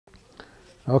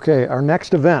Okay, our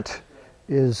next event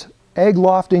is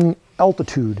Egglofting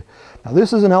altitude. Now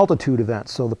this is an altitude event,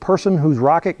 so the person whose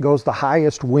rocket goes the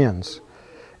highest wins.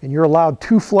 And you're allowed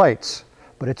 2 flights,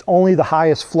 but it's only the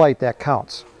highest flight that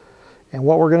counts. And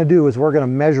what we're going to do is we're going to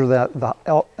measure the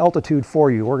altitude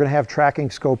for you. We're going to have tracking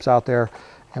scopes out there,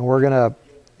 and we're going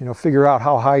to figure out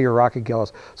how high your rocket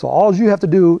goes. So all you have to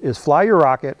do is fly your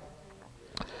rocket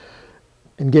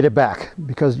and get it back,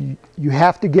 because you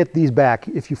have to get these back.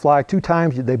 If you fly 2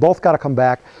 times, they both got to come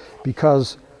back,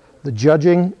 because the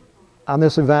judging on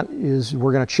this event is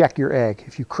we're going to check your egg.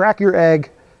 If you crack your egg,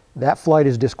 that flight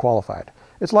is disqualified.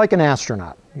 It's like an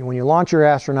astronaut. When you launch your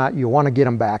astronaut, you want to get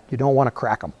them back. You don't want to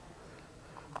crack them.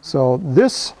 So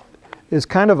this is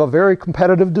kind of a very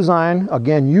competitive design.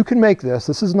 Again, you can make this.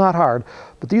 This is not hard,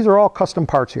 but these are all custom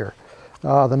parts here.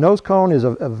 The nose cone is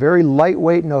a very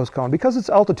lightweight nose cone. Because it's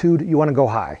altitude, you want to go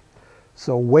high.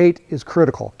 So weight is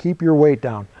critical. Keep your weight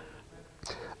down.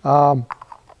 We're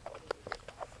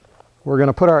going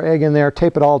to put our egg in there,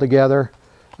 tape it all together.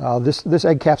 This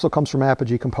egg capsule comes from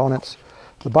Apogee Components.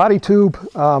 The body tube,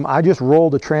 I just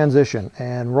rolled a transition,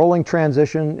 and rolling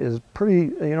transition is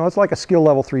pretty, it's like a skill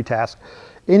level 3 task.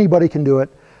 Anybody can do it.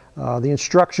 The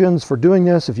instructions for doing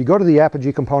this, if you go to the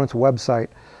Apogee Components website,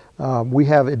 we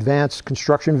have advanced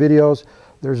construction videos.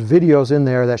 There's videos in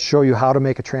there that show you how to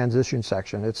make a transition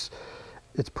section. It's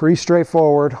pretty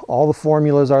straightforward. All the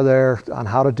formulas are there on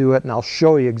how to do it, and I'll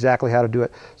show you exactly how to do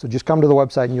it. So just come to the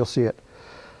website and you'll see it.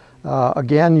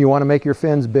 Again, you want to make your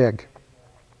fins big.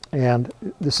 And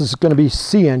this is going to be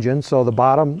C engine, so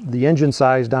the engine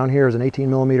size down here is an 18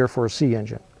 millimeter for a C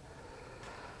engine.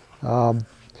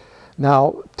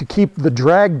 Now, to keep the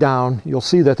drag down, you'll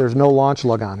see that there's no launch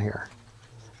lug on here.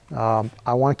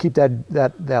 I want to keep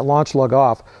that launch lug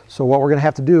off, so what we're going to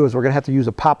have to do is we're going to have to use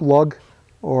a pop lug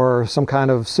or some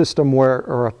kind of system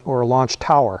or a launch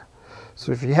tower.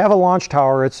 So if you have a launch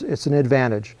tower, it's an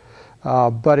advantage.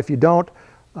 But if you don't,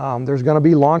 there's going to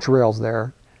be launch rails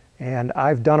there. And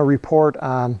I've done a report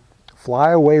on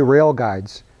flyaway rail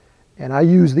guides, and I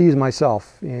use these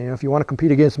myself. If you want to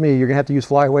compete against me, you're going to have to use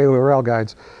flyaway rail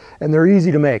guides. And they're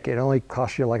easy to make. It only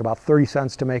costs you like about 30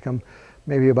 cents to make them,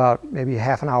 maybe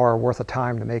half an hour worth of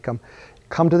time to make them.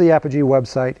 Come to the Apogee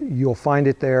website, you'll find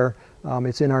it there.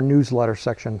 It's in our newsletter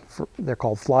section. They're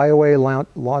called Flyaway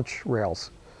Launch Rails,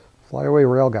 Flyaway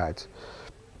Rail Guides.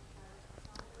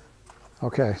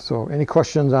 Okay, so any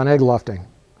questions on egglofting?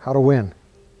 How to win?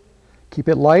 Keep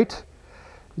it light.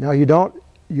 Now you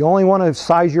only want to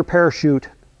size your parachute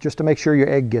just to make sure your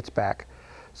egg gets back.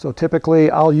 So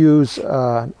typically I'll use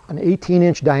an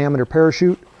 18-inch diameter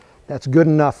parachute. That's good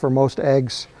enough for most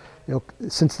eggs.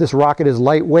 Since this rocket is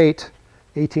lightweight,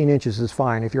 18 inches is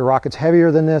fine. If your rocket's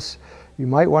heavier than this, you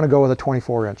might want to go with a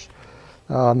 24-inch.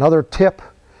 Another tip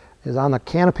is on the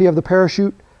canopy of the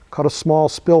parachute, cut a small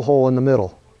spill hole in the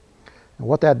middle. And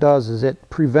what that does is it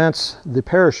prevents the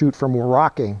parachute from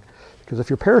rocking. Because if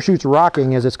your parachute's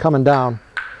rocking as it's coming down,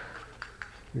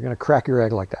 you're going to crack your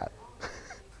egg like that.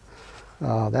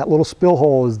 That little spill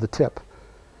hole is the tip.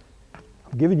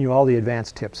 I'm giving you all the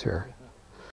advanced tips here.